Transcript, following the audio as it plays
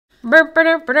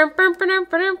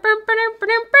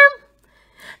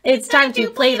It's time to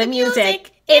play the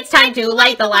music. It's time to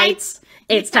light the lights.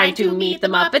 It's time to meet the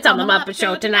Muppets on the Muppet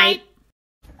Show tonight.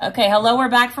 Okay, hello, we're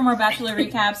back for more Bachelor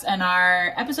recaps, and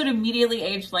our episode immediately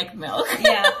aged like milk.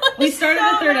 Yeah, we started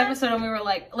the third episode and we were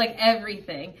like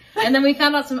everything. And then we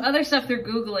found out some other stuff through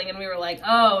Googling and we were like,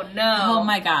 oh no. Oh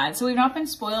my god. So we've not been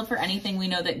spoiled for anything. We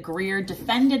know that Greer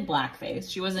defended blackface.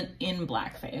 She wasn't in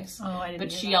blackface. Oh, I didn't But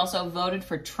know she that. also voted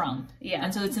for Trump. Yeah.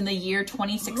 And so it's in the year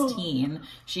 2016.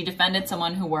 She defended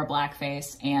someone who wore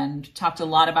blackface and talked a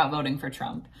lot about voting for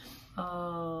Trump.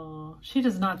 Oh, she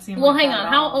does not seem Well, like hang that on.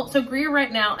 at How all. old? So Greer right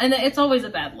now, and it's always a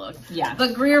bad look. Yeah.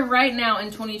 But Greer right now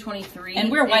in 2023. And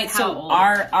we're white, is so how old?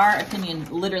 our opinion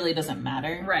literally doesn't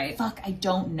matter. Right. Fuck, I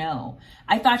don't know.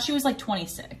 I thought she was like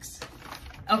 26.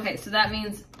 Okay, so that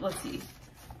means, let's see,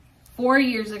 4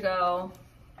 years ago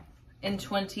in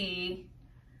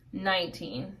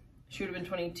 2019, she would have been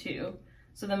 22.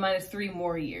 So then minus 3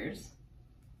 more years.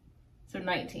 So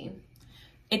 19.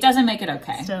 It doesn't make it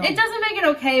okay. Still. It doesn't make it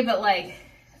okay, but like,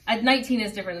 19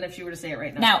 is different than if she were to say it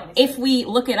right now. Now, 26. if we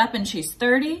look it up and she's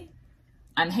 30,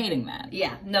 I'm hating that.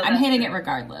 Yeah, no, I'm that's hating true. it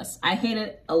regardless. I hate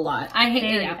it a lot. I hate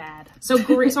Very it. bad. So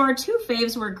our two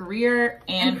faves were Greer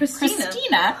and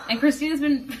Christina. And Christina's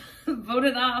been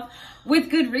voted off with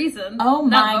good reason. Oh my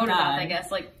Not voted God. off, I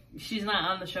guess. Like, she's not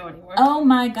on the show anymore. Oh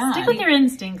my god. Stick with your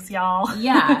instincts, y'all.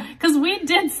 Yeah. Because we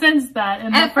did sense that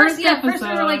in the At first first, episode.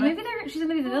 we were like, maybe she's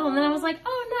gonna be the villain. And then I was like,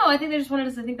 oh no, I think they just wanted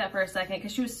us to think that for a second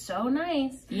because she was so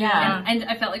nice. Yeah. And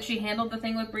I felt like she handled the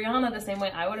thing with Brianna the same way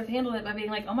I would have handled it by being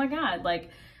like, oh my god, like,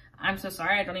 I'm so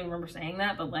sorry, I don't even remember saying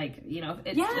that, but like, you know,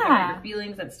 it's Yeah. your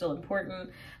feelings, that's still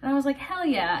important. And I was like, hell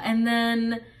yeah. And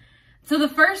then, so the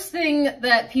first thing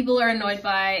that people are annoyed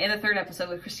by in the third episode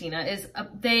with Christina is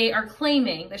they are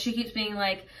claiming that she keeps being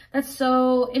like, that's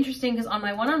so interesting because on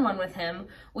my one-on-one with him,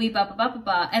 we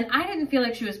ba-ba-ba-ba-ba. And I didn't feel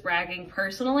like she was bragging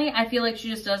personally. I feel like she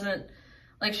just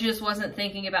wasn't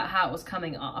thinking about how it was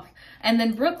coming off. And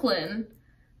then Brooklyn,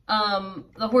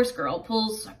 the horse girl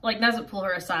doesn't pull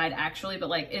her aside actually, but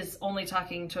like is only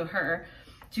talking to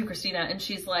Christina, and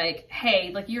she's like,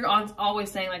 hey, like you're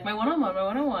always saying like my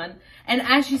one-on-one. And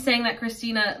as she's saying that,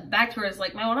 Christina back to her is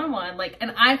like my one-on-one, like,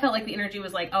 and I felt like the energy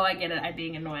was like, oh, I get it, I'm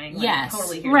being annoying. Like, Yes.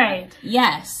 Totally hear right. that.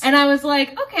 Yes. And I was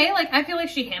like, okay, like I feel like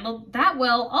she handled that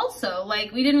well also.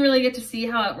 Like we didn't really get to see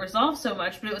how it resolved so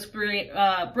much, but it was great.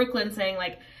 Brooklyn saying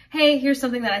like, hey, here's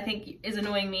something that I think is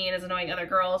annoying me and is annoying other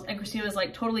girls. And Christina was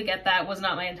like, totally get that, was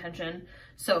not my intention,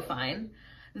 so fine.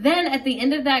 Then at the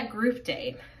end of that group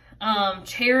date,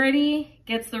 Charity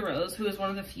gets the rose, who is one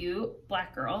of the few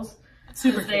black girls.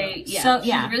 Super cute. She's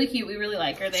really cute. We really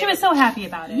like her. She was so happy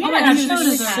about it. Yeah, Oh my gosh, she she was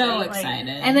was so happy. excited.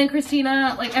 And then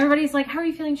Christina, like, everybody's like, how are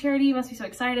you feeling, Charity? You must be so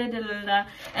excited, da da da da.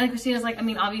 And then Christina's like, I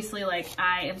mean, obviously, like,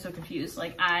 I am so confused.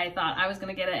 Like, I thought I was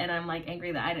gonna get it, and I'm, like,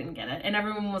 angry that I didn't get it. And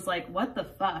everyone was like, what the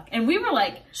fuck? And we were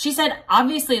like... She said,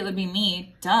 obviously it would be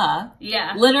me. Duh.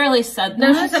 Yeah. Literally said that.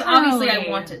 No, she said, obviously, Totally.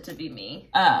 I want it to be me.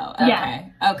 Oh, okay. Yeah.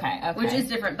 Okay. Which is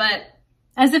different, but...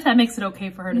 As if that makes it okay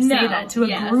for her to say No, that to a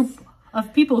yes. group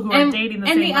of people who are dating the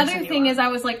same And the person other you thing are. is, I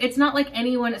was like, it's not like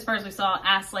anyone, as far as we saw,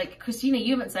 asked, like, Christina,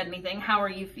 you haven't said anything. How are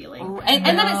you feeling? And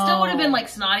then it still would have been, like,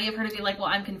 snotty of her to be like, well,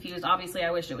 I'm confused. Obviously,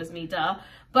 I wish it was me, duh.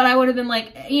 But I would have been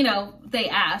like, you know, they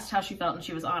asked how she felt and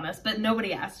she was honest, but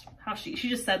nobody asked how she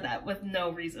just said that with no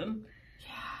reason.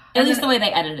 At least the way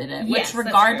they edited it. Yes, Which, that's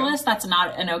regardless, that's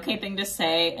not an okay thing to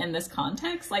say in this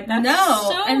context. Like, that's No.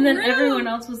 so And then rude. everyone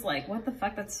else was like, what the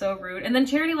fuck? That's so rude. And then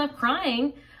Charity left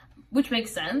crying, which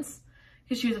makes sense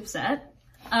because she was upset.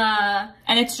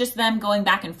 And it's just them going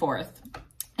back and forth.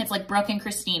 It's like Brooke and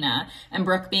Christina, and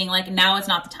Brooke being like, now is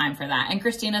not the time for that. And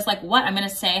Christina's like, what? I'm going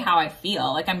to say how I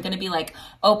feel. Like, I'm going to be like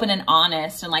open and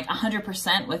honest and like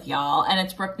 100% with y'all. And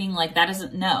it's Brooke being like, that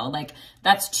isn't, no, like,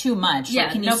 that's too much. Yeah,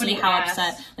 like, can you see nobody how asked.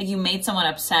 upset, like, you made someone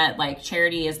upset. Like,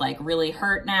 Charity is like really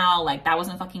hurt now. Like, that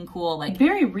wasn't fucking cool. Like,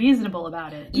 very reasonable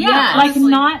about it. Yeah, Like,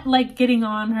 honestly. not like getting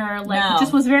on her, like, No.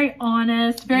 just was very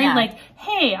honest, very Yeah. like,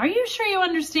 hey, are you sure you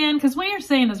understand? Because what you're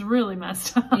saying is really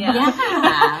messed up.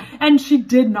 yeah. And she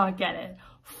did not get it.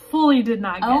 Fully did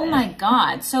not get it. Oh my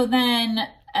God. So then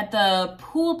at the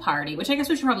pool party, which I guess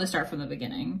we should probably start from the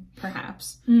beginning,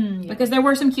 perhaps, because there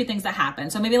were some cute things that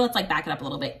happened. So maybe let's like back it up a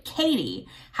little bit. Katie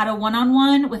had a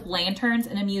one-on-one with lanterns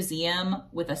in a museum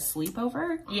with a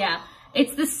sleepover, Yeah.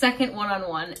 It's the second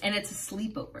one-on-one, and it's a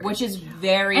sleepover. which is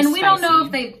very and we don't know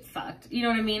spicy. if they fucked. You know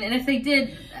what I mean? And if they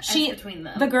did, that's between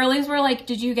them. The girlies were like,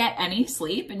 did you get any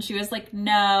sleep? And she was like,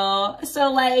 no.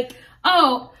 So like,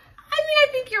 Oh, I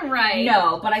think you're right.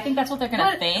 No, but I think that's what they're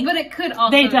gonna think. But it could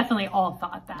also... They definitely all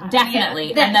thought that.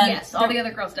 Definitely. Yeah, And then yes, all the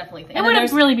other girls definitely think. It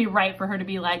wouldn't really be right for her to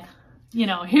be like, you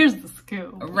know, here's the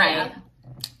scoop. Right. Yeah.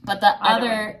 But the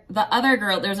other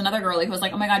girl, there was another girl who was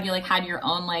like, oh my God, you like had your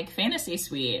own like fantasy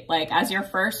suite, like as your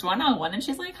first one-on-one. And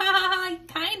she's like, ha ha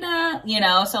ha, kinda, you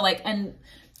know? So like, and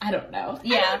I don't know.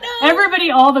 Yeah. I don't know. Everybody,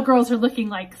 all the girls are looking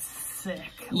like sick.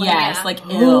 Like, Yes, like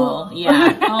ill.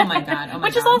 Yeah. Oh my God. Oh my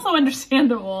Which God. is also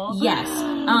understandable. Yes.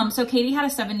 So Katie had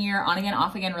a 7-year on again,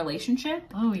 off again relationship.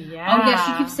 Oh yeah. Oh yeah,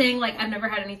 she keeps saying like, I've never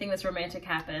had anything that's romantic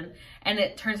happen, and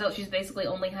it turns out she's basically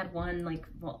only had one like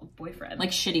boyfriend, Like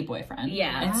shitty boyfriend.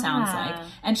 Yeah. It sounds like.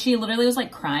 And she literally was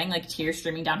like crying, like tears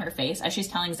streaming down her face as she's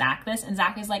telling Zach this, and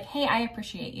Zach is like, hey, I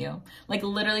appreciate you. Like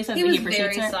literally says he that was he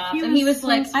appreciates very her. soft, He and he was was so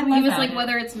like, sweet. he was that. like,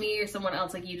 whether it's me or someone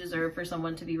else, like you deserve for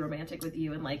someone to be romantic with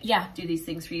you and like do these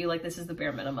things for you. Like this is the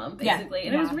bare minimum, basically.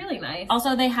 And it was really nice.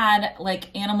 Also, they had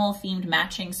like animal themed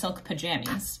matching silk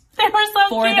pajamas. They were so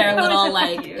For cute. their little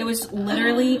like, it was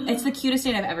literally, it's the cutest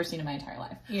date I've ever seen in my entire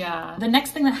life. Yeah. The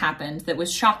next thing that happened that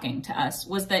was shocking to us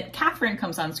was that Catherine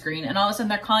comes on screen and all of a sudden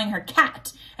they're calling her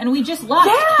Cat. And we just lost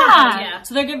Cat. Yeah.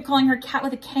 So they're calling her Cat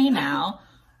with a K now.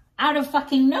 Out of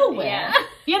fucking nowhere. Yeah.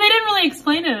 Yeah, they didn't really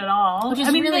explain it at all. Which is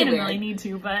I mean, really they didn't weird. really need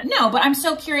to, but No, but I'm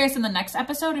so curious in the next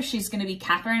episode if she's going to be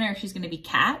Catherine or if she's going to be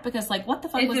Cat, because like, what the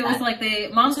fuck If was it that? was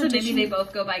like mom So said did maybe she- they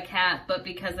both go by Cat, but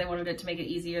because they wanted it to make it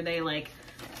easier, they like,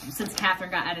 since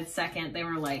Catherine got added second, they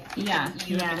were like, Yeah.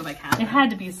 you have to go by Catherine. it had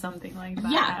to be something like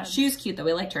that. Yeah, she was cute though.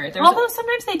 We liked her. There was Although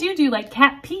sometimes they do like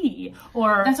cat pee,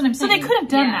 or That's what I'm so they saying. could have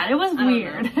done Yeah, that. It was I don't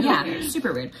weird. know. yeah,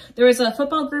 super weird. There was a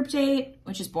football group date,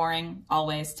 which is boring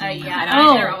always to me. Yeah, I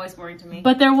don't they're care. always boring to me.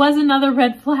 But there was another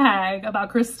red flag about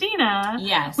Christina.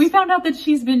 Yes. We found out that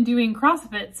she's been doing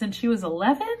CrossFit since she was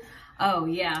 11. Oh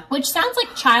yeah. Which sounds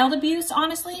like child abuse,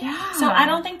 honestly. Yeah. So I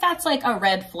don't think that's like a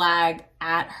red flag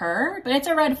at her, but it's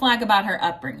a red flag about her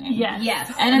upbringing. Yes. Yes,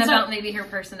 And and it's about a- maybe her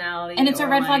personality. And it's a or,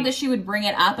 red flag like- that she would bring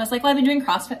it up as like, well, I've been doing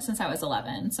CrossFit since I was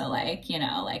 11. So like, you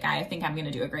know, like I think I'm going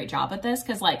to do a great job at this.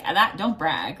 Cause like that, don't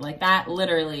brag. Like that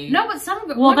literally. No, but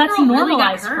Well, one that's girl really got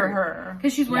normalized hurt for her.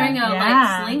 because she's wearing a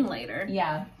Yeah. like sling later.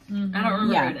 Yeah. I don't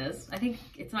remember Yeah. who it is. I think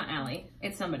it's not Allie.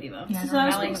 It's somebody though. Yeah, So that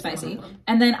was Allie really was one of spicy. them.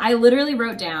 And then I literally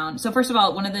wrote down, so first of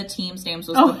all, one of the team's names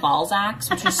was the Balzacs,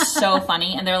 which is so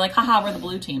funny. And they're like, haha, we're the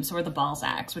blue team, so we're the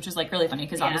Balzacs, which is like really funny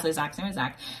because obviously Zach's name is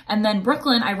Zach. And then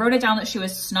Brooklyn, I wrote it down that she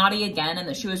was snotty again and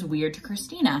that she was weird to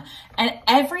Christina. And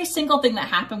every single thing that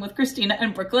happened with Christina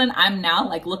and Brooklyn, I'm now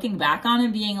like looking back on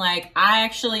and being like, I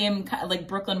actually am like,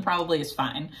 Brooklyn probably is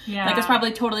fine. Yeah. Like it's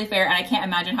probably totally fair. And I can't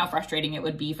imagine how frustrating it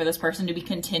would be for this person to be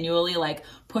continually like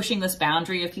pushing this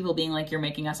boundary of people being like, you're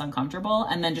making us uncomfortable,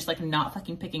 and then just like not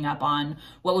fucking picking up on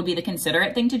what would be the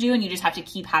considerate thing to do, and you just have to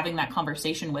keep having that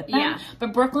conversation with them. Yeah.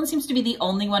 But Brooklyn seems to be the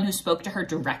only one who spoke to her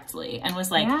directly and was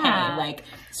like, Yeah. hey, like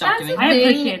stop That's doing the I that. thing.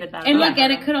 appreciated that And about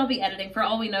again, her. it could all be editing. For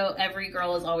all we know, every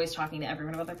girl is always talking to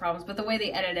everyone about their problems. But the way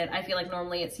they edit it, I feel like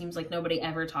normally it seems like nobody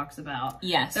ever talks about.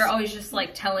 Yes. They're always just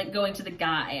like going to the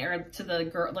guy or to the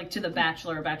girl, like to the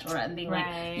bachelor or bachelorette, and being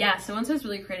Right. like, yeah, so and so's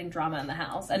really creating drama in the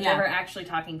house, and Yeah. never actually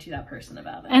talking to that person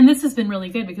about it. And this has been really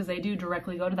good because they do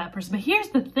directly go to that person. But here's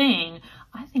the thing.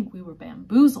 I think we were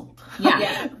bamboozled. Yeah.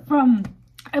 Yeah. From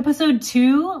episode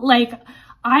 2, like,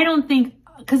 I don't think,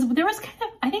 because there was kind of,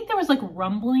 I think there was like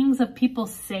rumblings of people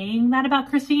saying that about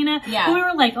Christina. Yeah. And we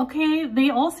were like, okay, they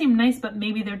all seem nice, but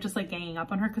maybe they're just like ganging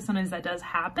up on her because sometimes that does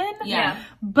happen. Yeah.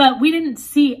 But we didn't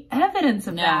see evidence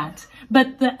of No. that.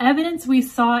 But the evidence we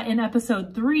saw in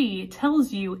episode 3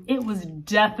 tells you it was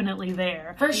definitely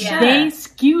there. For sure. They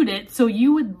skewed it so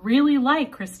you would really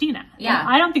like Christina. Yeah. And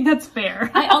I don't think that's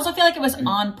fair. I also feel like it was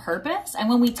on purpose. And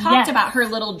when we talked Yes. about her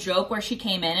little joke where she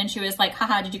came in and she was like,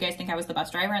 haha, did you guys think I was the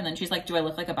bus driver? And then she's like, do I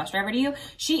look like a bus driver to you?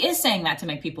 She is saying that to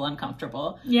make people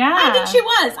uncomfortable. Yeah. I think she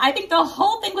was. I think the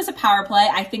whole thing was a power play.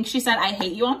 I think she said, I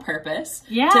hate you on purpose.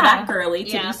 Yeah. To that girly, to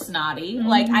Yeah. be snotty.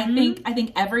 Like, I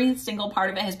think every single part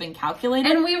of it has been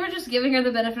calculated. And we were just giving her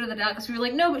the benefit of the doubt because we were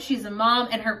like, no, but she's a mom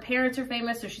and her parents are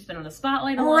famous, so she's been on the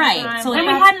spotlight a long Right. time. So, like, And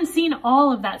we that's- hadn't seen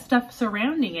all of that stuff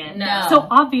surrounding it. No. So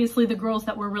obviously the girls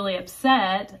that were really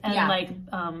upset and Yeah. like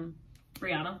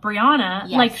Brianna. Brianna,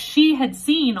 Yes. like she had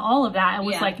seen all of that and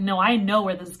was Yeah. like, no, I know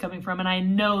where this is coming from and I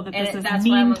know that And this is that's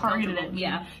why I'm mean targeted at uncomfortable. me.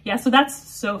 Yeah. Yeah, so that's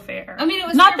so fair. I mean, it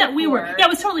was not fair that we were, before. yeah, it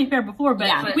was totally fair before, but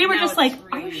Yeah. we were But just now like, it's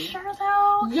are you really- sure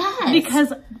though? Yes.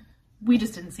 Because we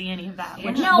just didn't see any of that,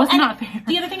 which No, was and not fair.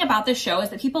 the other thing about this show is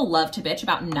that people love to bitch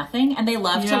about nothing, and they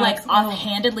love to Yes. like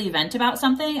offhandedly vent about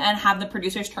something and have the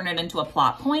producers turn it into a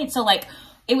plot point. So like,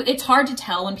 it's hard to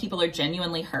tell when people are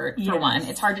genuinely hurt, for Yes. one.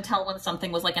 It's hard to tell when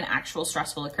something was like an actual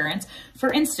stressful occurrence.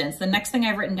 For instance, the next thing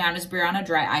I've written down is Brianna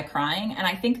dry eye crying. And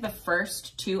I think the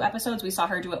first 2 episodes, we saw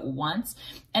her do it once.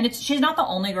 And she's not the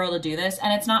only girl to do this,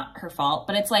 and it's not her fault,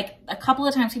 but it's like a couple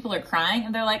of times people are crying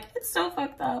and they're like, it's so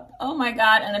fucked up. Oh my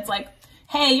God. And it's like,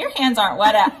 hey, your hands aren't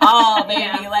wet at all, baby.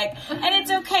 Yeah. Like, and it's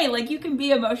okay. Like, you can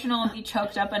be emotional and be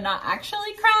choked up and not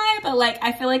actually cry, but like,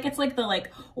 I feel like it's like the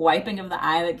like wiping of the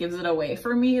eye that gives it away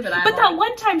for me. That I'm But like, that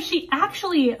one time she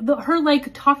actually, her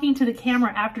like talking to the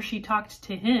camera after she talked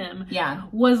to him Yeah.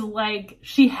 was like,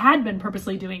 she had been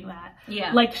purposely doing that.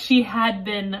 Yeah. Like she had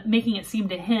been making it seem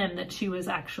to him that she was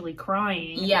actually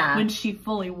crying. Yeah. When she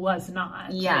fully was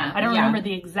not. Yeah. I don't Yeah. remember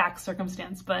the exact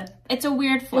circumstance, but It's a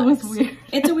weird flex. it was weird.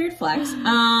 It's a weird flex.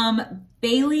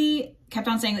 Bailey kept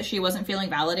on saying that she wasn't feeling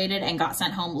validated and got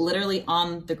sent home literally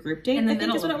on the group date. In the I think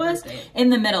middle is what of it the was. group date. In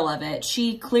the middle of it.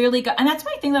 She clearly got, and that's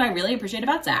my thing that I really appreciate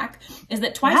about Zach, is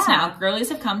that twice Yeah. now, girlies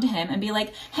have come to him and be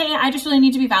like, hey, I just really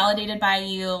need to be validated by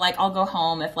you. Like, I'll go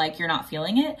home if like you're not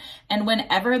feeling it. And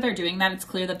whenever they're doing that, it's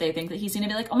clear that they think that he's going to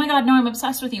be like, oh my God, no, I'm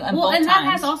obsessed with you. And Well, both and times. that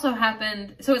has also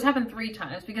happened. So it's happened 3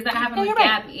 times because that happened Yeah, with you're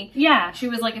right. Gabby. Yeah. She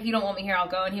was like, if you don't want me here, I'll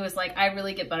go. And he was like, I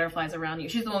really get butterflies around you.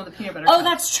 She's the one with the peanut butter. Oh, cup.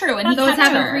 that's true. And So he it's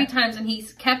kept happened her. 3 times, and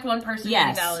he's kept one person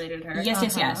Yes. and he validated her. Yes,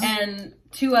 yes, yes. And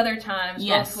 2 other times,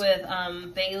 Yes. both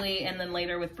with Bailey and then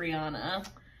later with Brianna.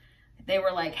 They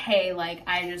were like, hey, like,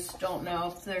 I just don't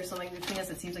know if there's something between us.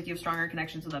 It seems like you have stronger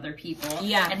connections with other people.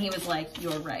 Yeah. And he was like,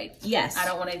 you're right. Yes. I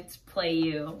don't want to play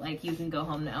you. Like, you can go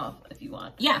home now if you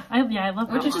want. Yeah. I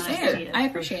love Which how is just honest fair. she is, I for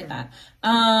appreciate sure. that.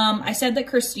 I said that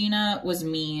Christina was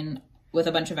mean with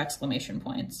a bunch of exclamation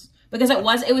points because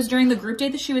it was during the group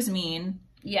date that she was mean.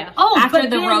 Yeah. Oh, After but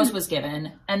the then- rose was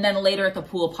given, and then later at the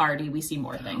pool party, we see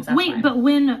more things. That's Wait, fine. but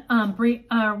when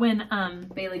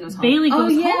Bailey goes home. Bailey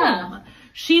goes yeah. home,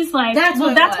 she's like, That's well,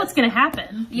 what it that's was. what's going to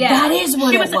happen. Yeah. that is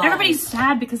what She it was, was. everybody's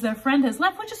sad because their friend has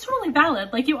left, which is totally valid.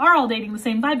 Like, you are all dating the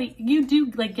same vibe, but you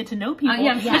do, like, get to know people.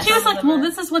 yeah, But yes. she was like, Some of well, them are.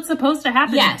 this is what's supposed to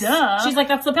happen. Yes. Duh. She's like,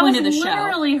 that's the that point was of the show.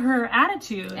 literally her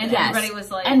attitude. And Yes. everybody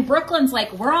was like, And Brooklyn's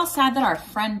like, we're all sad that our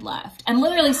friend left. And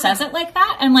literally says it like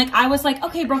that. And like, I was like,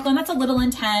 okay, Brooklyn, that's a little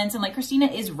intense. And like, Christina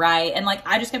is right. And like,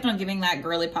 I just kept on giving that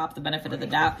girly pop the benefit of the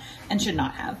doubt and should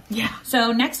not have. Yeah.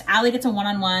 So next, Allie gets a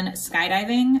one-on-one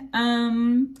skydiving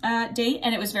date.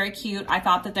 And it was very cute. I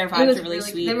thought that their it vibes was were really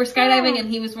sweet. They were skydiving, and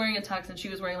he was wearing a tux, and she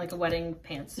was wearing like a wedding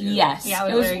pantsuit. Yes. Yeah,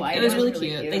 it was very white. it was really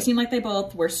cute. They seemed like they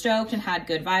both were stoked and had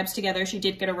good vibes together. She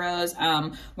did get a rose.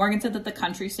 Morgan said that the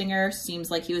country singer seems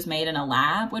like he was made in a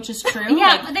lab, which is true.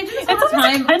 Yeah, Like, they do this all It's the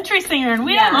almost time. a country singer, and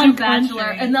we Yeah, don't on do Bachelor,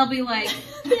 country. and they'll be like,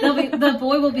 the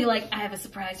boy will be like, I have a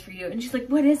surprise for you, and she's like,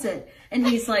 what is it? And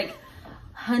he's like,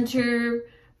 Hunter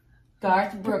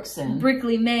Garth Brookson.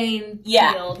 Brickley Main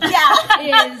Yeah. Field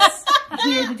Yeah. is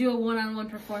here to do a one-on-one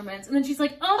performance, and then she's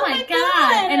like, oh my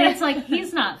God. and it's like,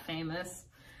 he's not famous.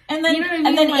 And then, You know what I and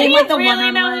mean? then Like, in like the really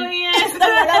one-on-one, know who he is.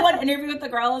 that one interview with the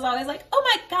girl was always like, "Oh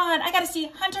my God, I got to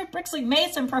see Hunter Brixley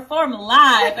Mason perform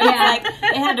live." And Yeah. it's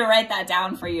like they had to write that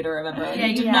down for you to remember. Yeah,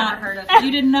 you did you've not never heard of him.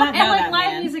 You did not And know like that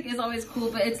live man. music is always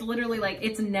cool, but it's literally like,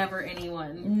 it's never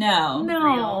anyone. No,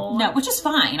 No. no, which is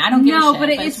fine. I don't give a No, shit. but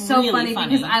it it's is so really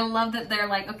funny because I love that they're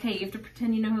like, okay, you have to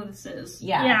pretend you know who this is.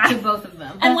 yeah. Yeah. To both of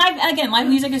them. And live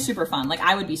music is super fun. Like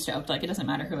I would be stoked. Like it doesn't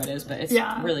matter who it is, but it's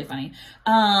Yeah. really funny.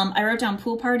 I wrote down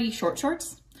pool party short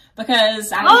shorts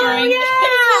because I was wearing They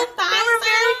were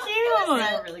very cute.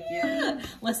 They were really cute.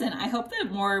 Listen, I hope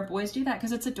that more boys do that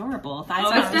because it's adorable. Thighs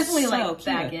Oh, are it's definitely so like cute.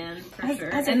 back in for As- sure.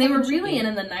 as it And they were fucking should really be.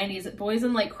 in the 90s. Boys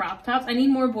in like crop tops. I need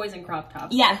more boys in crop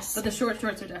tops. Yes. But the short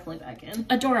shorts are definitely back in.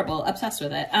 Adorable, obsessed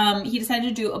with it. He decided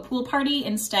to do a pool party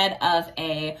instead of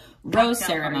a rose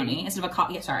Cocktail ceremony. party. Instead of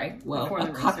a Before a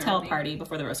the rose cocktail ceremony. party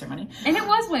before the rose ceremony. And it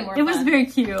was way more It was fun. very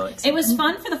cute. It was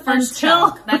fun for the first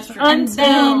Until- chunk. That's true. And Until-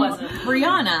 then it wasn't.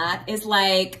 Brianna is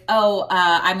like, oh,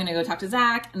 I'm going to go talk to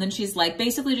Zach. And then she's like,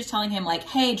 basically just telling him like,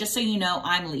 hey, just so you know,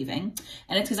 I'm leaving.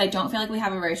 And it's because I don't feel like we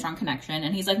have a very strong connection.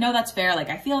 And he's like, no, that's fair. Like,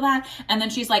 I feel that. And then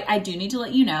she's like, I do need to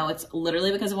let you know, it's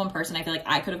literally because of one person. I feel like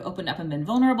I could have opened up and been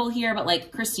vulnerable here. But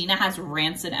like, Christina has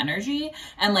rancid energy.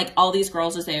 And like, all these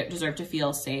girls deserve to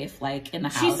feel safe, like in the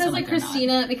house. She says and, like they're not.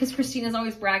 Christina, because Christina's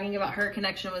always bragging about her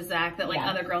connection with Zach, that like Yeah.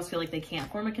 other girls feel like they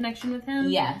can't form a connection with him.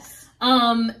 Yes.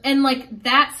 And like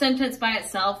that sentence by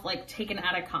itself, like taken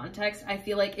out of context, I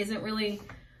feel like isn't really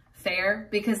fair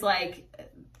because like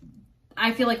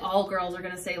I feel like all girls are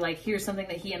gonna say like, here's something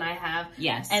that he and I have.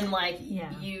 Yes. And like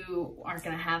Yeah. you aren't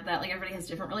gonna have that. Like everybody has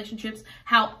different relationships.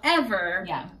 However,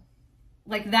 Yeah.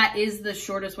 like that is the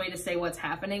shortest way to say what's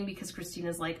happening, because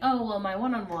Christina's like, oh, well, my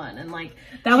one-on-one, and like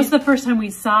that was the first time we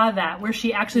saw that, where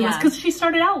she actually was, Yeah. because she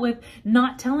started out with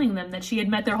not telling them that she had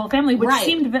met their whole family, which Right.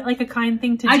 seemed like a kind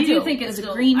thing to do. I do think it's a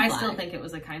still, green I flag. still think it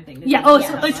was a kind thing to Yeah, do. oh,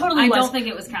 so it totally I was. don't think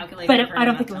it was calculated. But for I her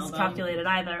don't not think it to was tell them. calculated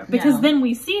either, because No. then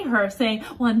we see her saying,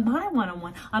 well, on my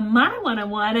one-on-one,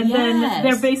 and then Yes.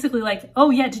 they're basically like, oh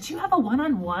yeah, did you have a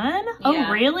one-on-one? Yeah.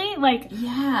 Oh really? Like,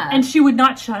 Yeah. and she would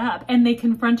not shut up, and they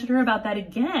confronted her about that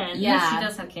again. Yeah. She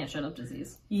does have can't shut up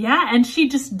disease. Yeah, and she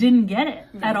just didn't get it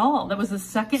at all. That was the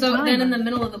second So time. then in the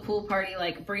middle of the pool party,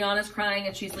 like Brianna's crying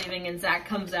and she's leaving, and Zach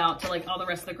comes out to like all the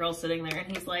rest of the girls sitting there,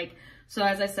 and he's like, so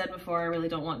as I said before, I really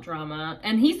don't want drama.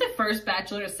 And he's the first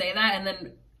Bachelor to say that, and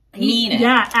then Mean it.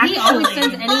 yeah, actually. he always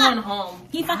sends anyone home.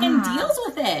 He fucking deals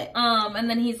with it. And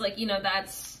then he's like, you know,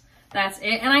 that's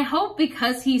it. And I hope,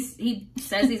 because he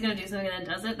says he's gonna do something and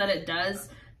then does it, that it does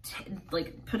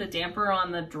like put a damper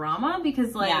on the drama,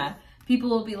 because like Yeah. people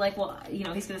will be like, well, you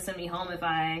know, he's gonna send me home if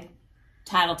I.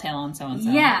 Tattletale on so and so.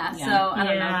 Yeah, so I don't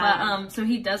know, Yeah. but so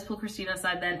he does pull Christina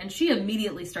aside then, and she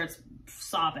immediately starts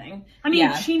sobbing. I mean,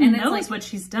 Yeah. she And it's knows like- what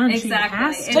she's done. Exactly. She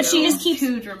has to. But she It's just keeps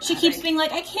too dramatic. she keeps being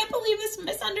like, I can't believe this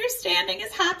misunderstanding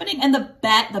is happening. And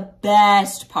the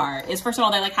best part is, first of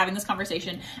all, they're like having this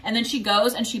conversation, and then she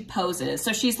goes and she poses.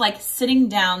 So she's like sitting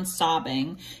down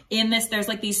sobbing in this. There's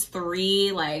like these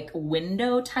 3 like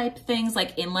window type things,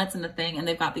 like inlets in the thing, and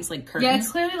they've got these like curtains. Yeah,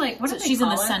 it's clearly like, what So do they she's in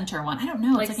call the it? center one. I don't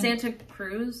know. Like It's like Santa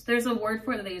Cruz. There's a word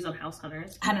for it that they use on House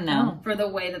Hunters I don't know. for the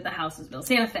way that the house is built.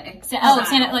 Santa Fe. Oh,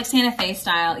 style. Santa Fe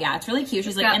style. Yeah, it's really cute.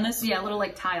 She's like Got, in this. little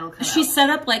like tile cut She out. set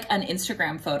up like an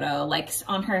Instagram photo, like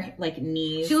on her like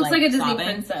knees. She looks like a Disney sobbing.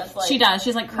 princess. Like, She does.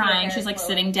 She's like crying. hair She's like flowing.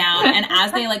 sitting down. And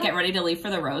as they like get ready to leave for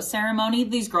the rose ceremony,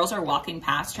 these girls are walking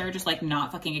past her, just like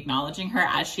not fucking acknowledging her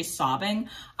as she's sobbing.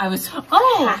 I was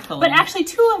cackling. But actually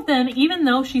 2 of them, even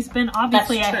though she's been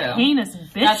obviously That's a true. heinous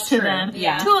bitch That's to true. them,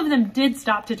 Yeah. 2 of them did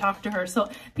stop to talk to her. So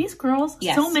these girls,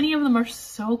 Yes. so many of them are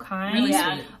so kind. Really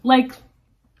Yeah. sweet. Like,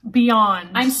 beyond.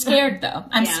 I'm scared though.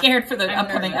 I'm Yeah. scared for the I'm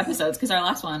upcoming nervous. episodes because our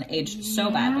last one aged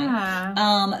so badly.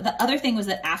 The other thing was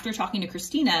that after talking to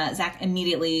Christina, Zach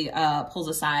immediately pulls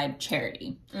aside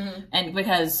Charity, and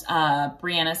because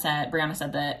Brianna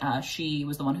said that she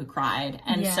was the one who cried,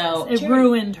 and Yes, so it Charity-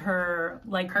 ruined her,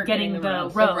 like, Her getting getting the the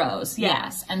rose. rose. the rose. Yeah.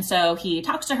 Yes, and so he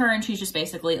talks to her, and she's just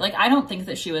basically like, I don't think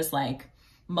that she was like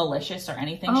malicious or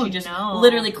anything. Oh, She just no.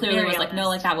 literally clearly Very was like, no, honest.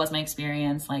 like that was my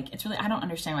experience. Like, it's really, I don't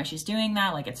understand why she's doing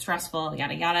that. Like, it's stressful,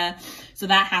 yada, yada. So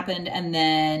that happened. And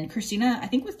then Christina, I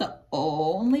think, was the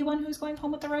only one who was going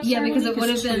home with the rose Yeah, because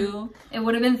ceremony, it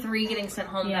would have been 3 getting sent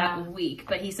home Yeah. that week,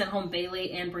 but he sent home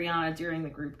Bailey and Brianna during the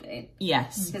group date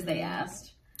Yes. because they asked.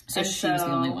 So And she was the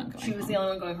only one going She was home. the only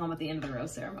one going home at the end of the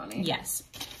rose ceremony. Yes.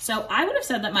 So I would have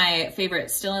said that my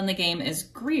favorite still in the game is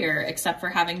Greer, except for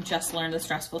having just learned the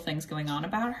stressful things going on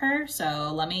about her.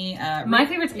 So let me... My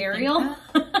favorite's Ariel.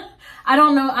 I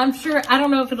don't know. I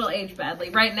don't know if it'll age badly.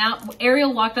 Right now,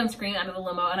 Ariel walked on screen out of the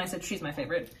limo, and I said, she's my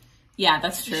favorite. Yeah,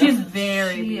 that's true. She's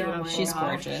very Oh beautiful. my She's gosh.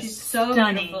 gorgeous. She's so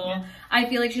Stunning. beautiful. I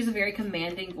feel like she's a very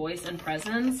commanding voice and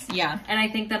presence. Yeah. And I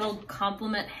think that'll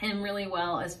complement him really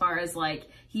well as far as like,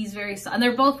 he's very, and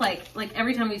they're both like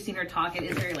every time we've seen her talk, it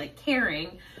is very like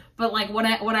caring. But like what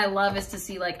I love is to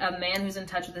see like a man who's in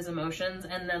touch with his emotions,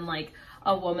 and then like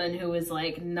a woman who is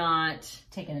like not,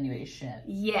 Taking anybody's shit.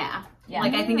 yeah. Yeah.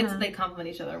 Like I think they complement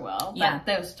each other well. Yeah.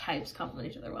 Those types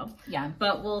complement each other well. Yeah.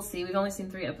 But we'll see. We've only seen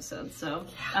 3 episodes, so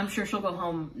I'm sure she'll go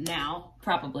home now.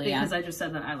 Probably, yeah. Because I just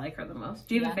said that I like her the most.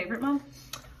 Do you have a favorite, Mom?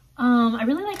 I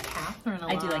really like Catherine a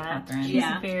lot. I do like Catherine. She's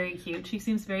Yeah. very cute. She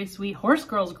seems very sweet. Horse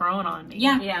Girl's growing on me.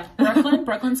 Yeah. Yeah.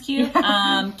 Brooklyn's cute.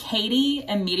 Katie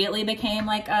immediately became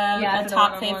like a after the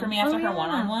top one-on-one. fave for me after Oh, her yeah.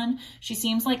 one-on-one. She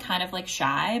seems like kind of like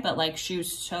shy, but like she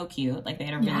was so cute. Like they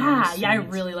had a really, Yeah, really yeah, I sweet-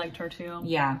 really liked her too.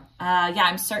 Yeah.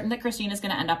 I'm certain that Christina's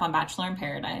going to end up on Bachelor in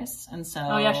Paradise. And so...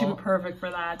 Oh yeah, she'd be perfect for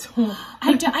that.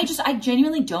 I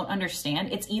genuinely don't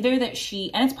understand. It's either that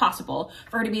and it's possible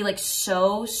for her to be like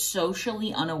so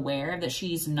socially unaware that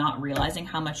she's not realizing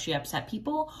how much she upset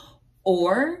people,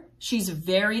 or she's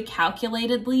very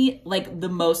calculatedly like the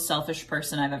most selfish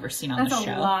person I've ever seen on That's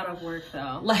the a show. lot of work,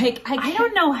 though. Like, I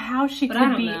don't know how she But I could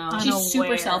don't be know. unaware. she's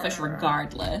super selfish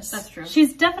regardless. That's true.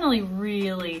 She's definitely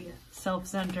really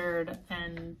self-centered,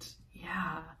 and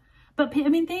yeah. But I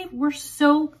mean, they were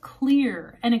so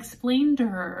clear and explained to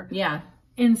her Yeah.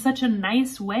 in such a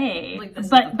nice way. Like, this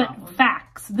is but the problem.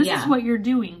 facts. This Yeah. is what you're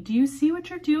doing. Do you see what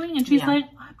you're doing? And she's Yeah. like,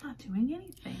 I'm not doing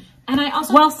anything. And I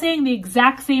also... While saying the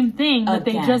exact same thing that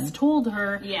they just told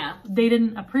her they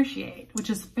didn't appreciate, which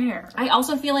is fair. I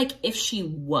also feel like if she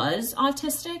was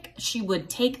autistic, she would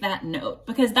take that note,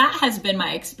 because that has been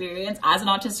my experience as an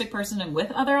autistic person and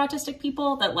with other autistic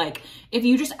people, that like, if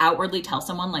you just outwardly tell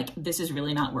someone like, this is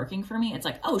really not working for me, it's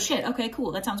like, oh shit, okay,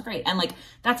 cool, that sounds great. And like,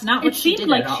 that's not what she did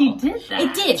at all. It seemed like she did that.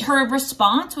 It did. Her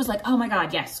response was like, oh my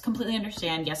God, yes, completely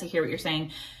understand. Yes, I hear what you're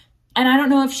saying. And I don't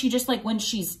know if she just, like, when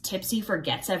she's tipsy,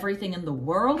 forgets everything in the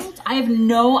world. I have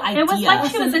no idea. It was like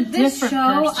she was a this different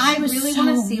show, person. I really want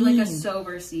to see, like, a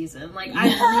sober season. Like, I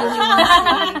really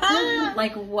want to see,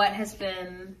 like, what has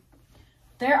been...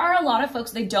 There are a lot of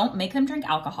folks, they don't make them drink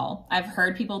alcohol. I've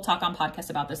heard people talk on podcasts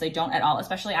about this. They don't at all,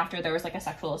 especially after there was, like, a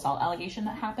sexual assault allegation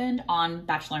that happened on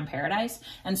Bachelor in Paradise.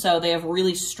 And so they have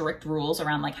really strict rules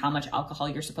around, like, how much alcohol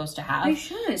you're supposed to have. They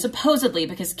should. Supposedly,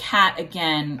 because Kat,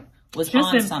 again... was just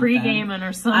on been something. pre-gaming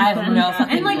or something. I have no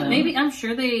fucking And like clue. maybe I'm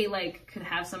sure they like could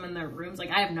have some in their rooms. Like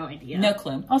I have no idea. No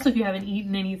clue. Also, if you haven't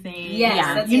eaten anything,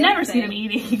 Yes, you never see them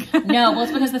eating. No, well,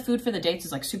 it's because the food for the dates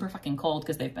is like super fucking cold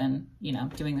because they've been, you know,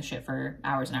 doing the shit for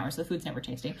hours and hours. The food's never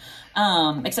tasty.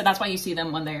 Except that's why you see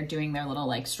them when they're doing their little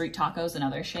like street tacos and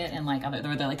other shit, and like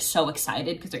they're like so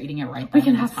excited because they're eating it right. We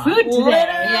can have food today.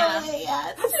 Yeah,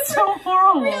 yes. It's so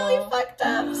horrible. Really fucked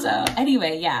up. So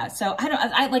anyway, yeah. So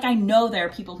I know there are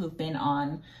people who've been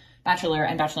on Bachelor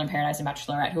and Bachelor in Paradise and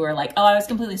Bachelorette who are like, oh, I was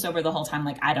completely sober the whole time,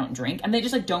 like I don't drink, and they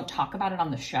just like don't talk about it on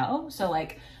the show. So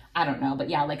like I don't know, but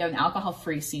yeah, like an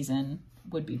alcohol-free season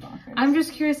would be bonkers. I'm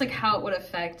just curious like how it would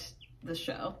affect the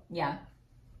show. Yeah,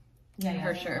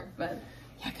 For sure. But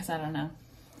yeah, because I don't know.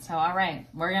 So all right,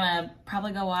 we're gonna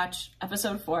probably go watch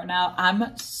episode 4 now.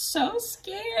 I'm so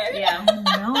scared. yeah.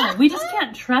 No, we just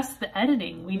can't trust the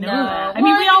editing. We know No. that. I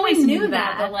Well, mean, we always knew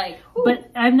that, but like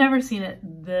but I've never seen it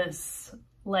this.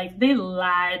 Like they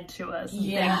lied to us.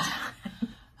 Yeah. big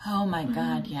time. Oh my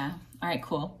God. Yeah. All right,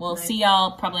 cool. We'll see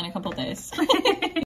y'all probably in a couple days.